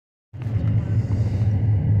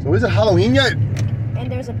So is it Halloween yet?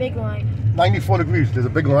 And there's a big line. 94 degrees. There's a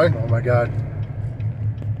big line. Oh my God.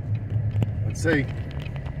 Let's see.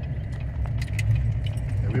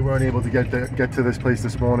 Yeah, we weren't able to get to this place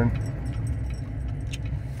this morning.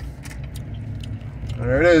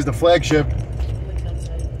 There it is, the flagship.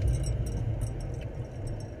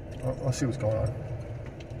 Oh, let's see what's going on.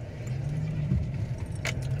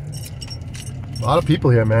 A lot of people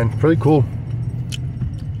here, man. Pretty cool.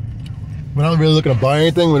 We're not really looking to buy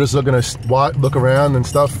anything. We're just looking to look around and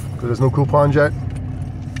stuff because there's no coupons yet.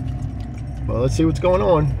 But let's see what's going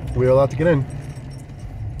on. We're allowed to get in.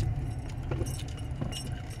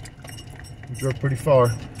 We drove pretty far.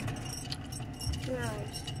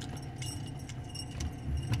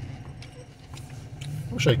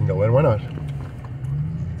 I wish I can go in. Why not?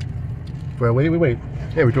 Well, wait.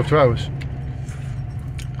 Yeah, we drove 2 hours.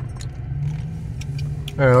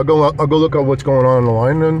 All right, I'll go look at what's going on in the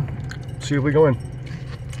line and see if we go in.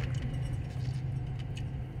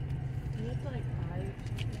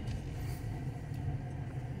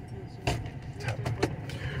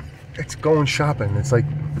 It's going shopping. It's like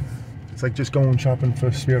just going shopping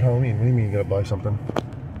for Spirit Halloween. What do you mean you gotta buy something?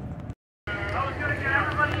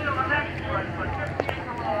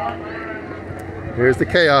 Here's the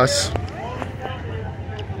chaos.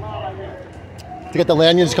 To get the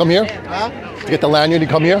lanyard to come here? Huh? To get the lanyard to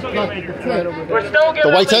come here?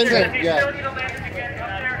 The white tent? Yeah.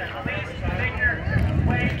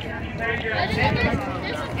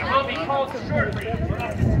 You will be called shortly.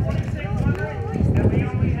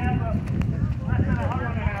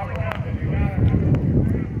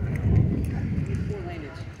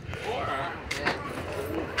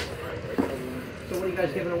 So what are you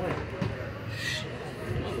guys giving away?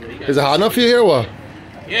 Is it hot enough for you here or what?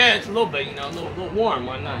 Yeah, it's a little bit, you know, a little warm.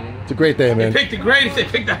 Why not? It's a great day, man. They picked the greatest, they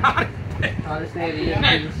picked the hottest. Hottest day of the year.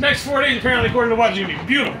 Next 4 days, apparently, according to what's going to be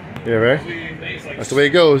beautiful. Yeah, right? That's the way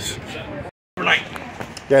it goes. Overnight.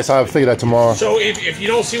 Yes, I'll figure that tomorrow. So if you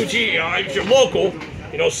don't see what you, if you're local,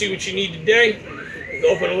 you don't see what you need today, it's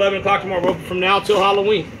open at 11 o'clock tomorrow. We're open from now till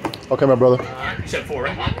Halloween. Okay, my brother. Except 4,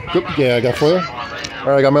 right? Good. Yeah, I got 4. All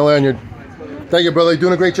right, I got my lanyard. Thank you, brother. You're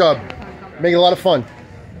doing a great job. Making a lot of fun.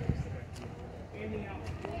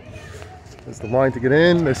 That's the line to get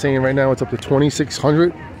in. They're saying right now it's up to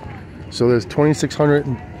 2,600. So there's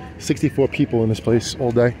 2,664 people in this place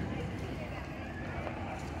all day.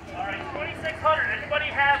 All right, 2,600. Anybody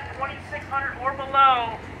have 2,600 or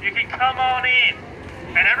below, you can come on in.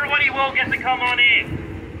 And everybody will get to come on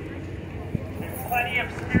in. There's plenty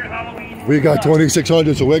of Spirit Halloween. We got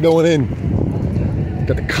 2,600, so we're going in.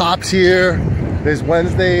 Got the cops here. There's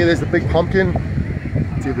Wednesday. There's the big pumpkin.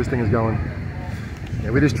 Let's see if this thing is going. Yeah,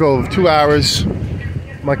 we just drove 2 hours.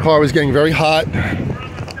 My car was getting very hot.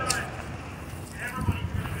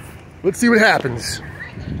 Let's see what happens.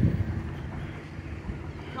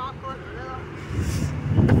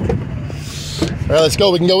 All right, let's go.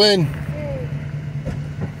 We can go in.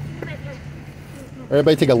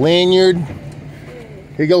 Everybody take a lanyard.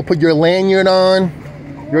 Here you go. Put your lanyard on.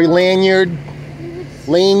 Your lanyard.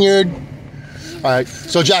 Lanyard. All right.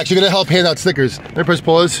 So, Jax, you're going to help hand out stickers. Let me press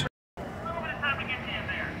pause.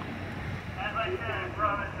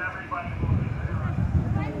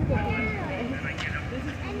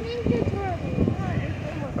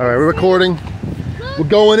 All right, we're recording. We're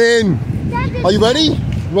going in. Are you ready? You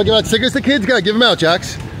want to give out stickers to kids? Gotta give them out,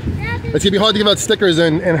 Jax. It's gonna be hard to give out stickers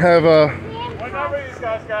and have What number these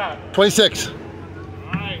guys got? 26. All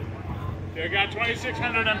right. They got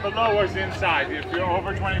 2,600 and below is inside. If you're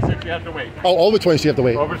over 26, you have to wait. Oh, over 26 you have to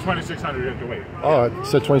wait. Over 2,600, you have to wait. Oh, it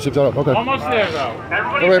said 26 up. Okay. Almost there, though.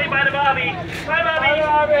 Everybody All right. say bye to Bobby. Bye, Bobby. Bye,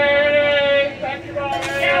 Bobby. Thank you, Bobby.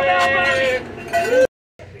 Yeah, Bobby.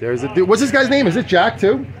 There's a dude. What's this guy's name? Is it Jack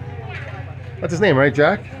too? That's his name, right?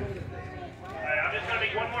 Jack? All right, I'm just gonna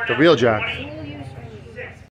make one more The real Jack.